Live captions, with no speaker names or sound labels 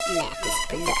Lapis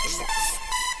Productions.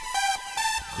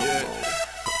 Yeah.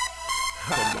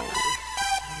 Come on.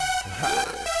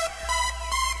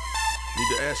 Need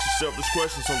to ask yourself this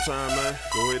question sometime, man.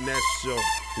 Go ahead and ask yourself,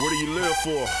 what do you live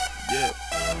for? Yeah.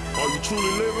 Are you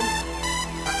truly living?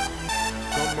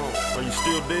 Come on. Are you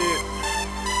still dead?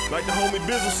 Like the homie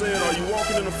Bizzle said, are you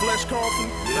walking in a flesh coffin?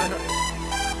 Yeah.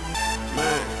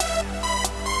 Man.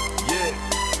 Yeah.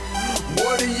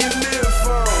 What do you live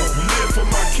for? Live for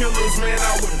my killers, man,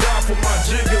 I would die for my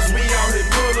jiggers. We out here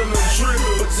pulling them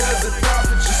triggers, but does it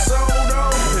profit your soul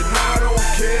though? And I don't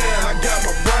care, I got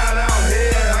my pride out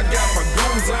here, I got my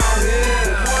goons out here.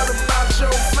 But what about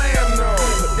your fam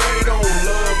though? They don't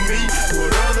love me,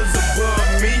 put others above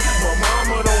me, my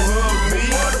mama don't hug me.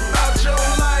 What about your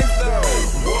life though?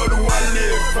 What do I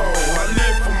live for? I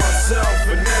live for myself,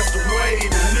 and that's the way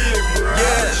to live, bro.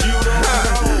 Yeah, you don't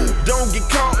know. Don't get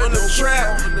caught in the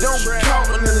trap, don't get caught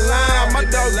in the lie. My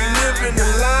dog, you living a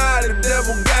lie. The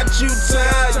devil got you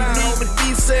tied. You need to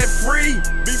be set free.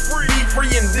 Be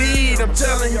free indeed. I'm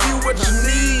telling you what you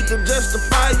need to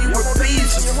justify you with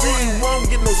peace. You see, you won't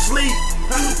get no sleep.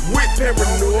 With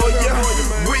paranoia,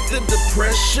 with the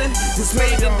depression, it's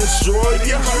made to destroy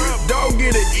ya. Dog,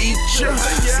 it'll eat ya,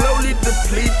 slowly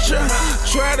deplete ya,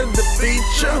 try to defeat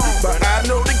ya. But I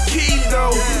know the key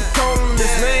though, calling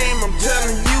his name. I'm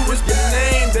telling you it's the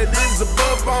name that is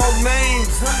above all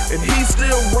names, and he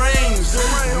still reigns,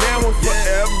 now and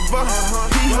forever.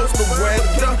 He holds the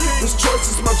weather, his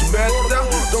choice is much better.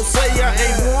 Don't say I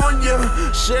ain't warned ya,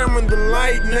 sharing the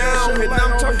light now, and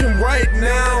I'm talking right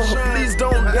now. Please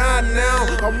don't die now,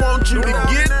 I want you to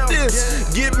get this,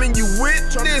 giving you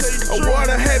witness of what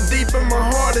I have deep in my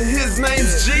heart, and his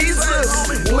name's Jesus.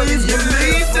 Please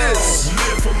believe this.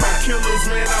 Live for my killers,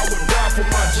 man, I would die for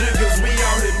my jiggers. We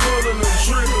out here pulling them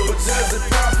triggers, but does it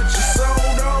profit your soul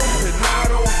though? And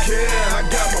I don't care, I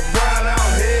got my pride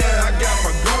out here, I got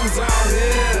my goons out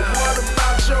here. But what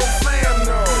about your fam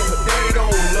though? They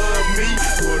don't love me,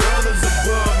 put others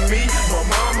above me, my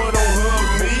mama don't hug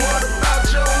me. What about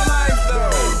your life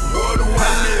though? What do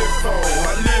I live for?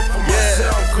 I live for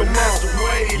myself, and that's the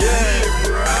way to live,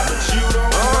 bro. But you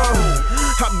don't know.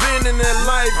 I've been in that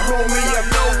life, homie, I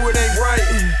know it ain't right.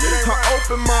 I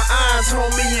open my eyes,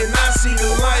 homie, and I see the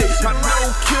light. I know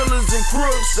killers and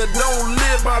crooks that don't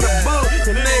live by the book,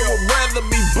 and they would rather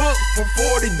be booked for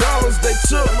 $40 they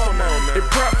took. It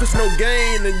profits no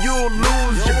gain, and you'll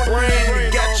lose your brain.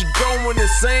 It got you going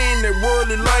insane, that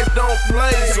worldly life don't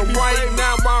play. So right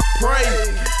now I pray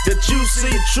that you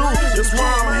see truth. That's why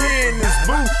I'm here in this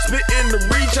booth, spitting to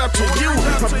reach out to you.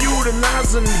 I'm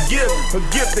utilizing the gift, a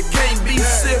gift that can't be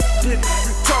sifted.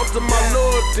 Talk to my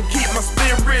Lord to keep my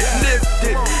spirit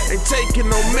lifted. Ain't taking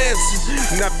no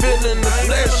message, not feeling the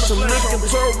flesh. I'm looking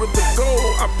toward the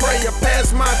goal. I pray I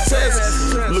pass my test.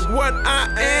 Look what I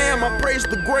am, I praise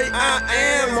the great I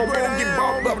am. I won't get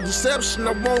bought by deception,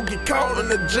 I won't get caught in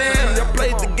the jam. I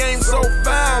played the game so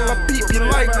foul, I peep you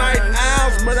like night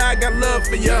owls. But I got love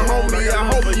for you, homie, I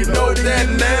hope you know that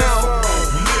now.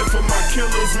 Live for my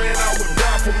killers, man, I would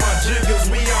die for my jiggers.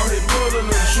 We out here pulling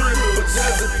them triggers, but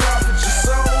does it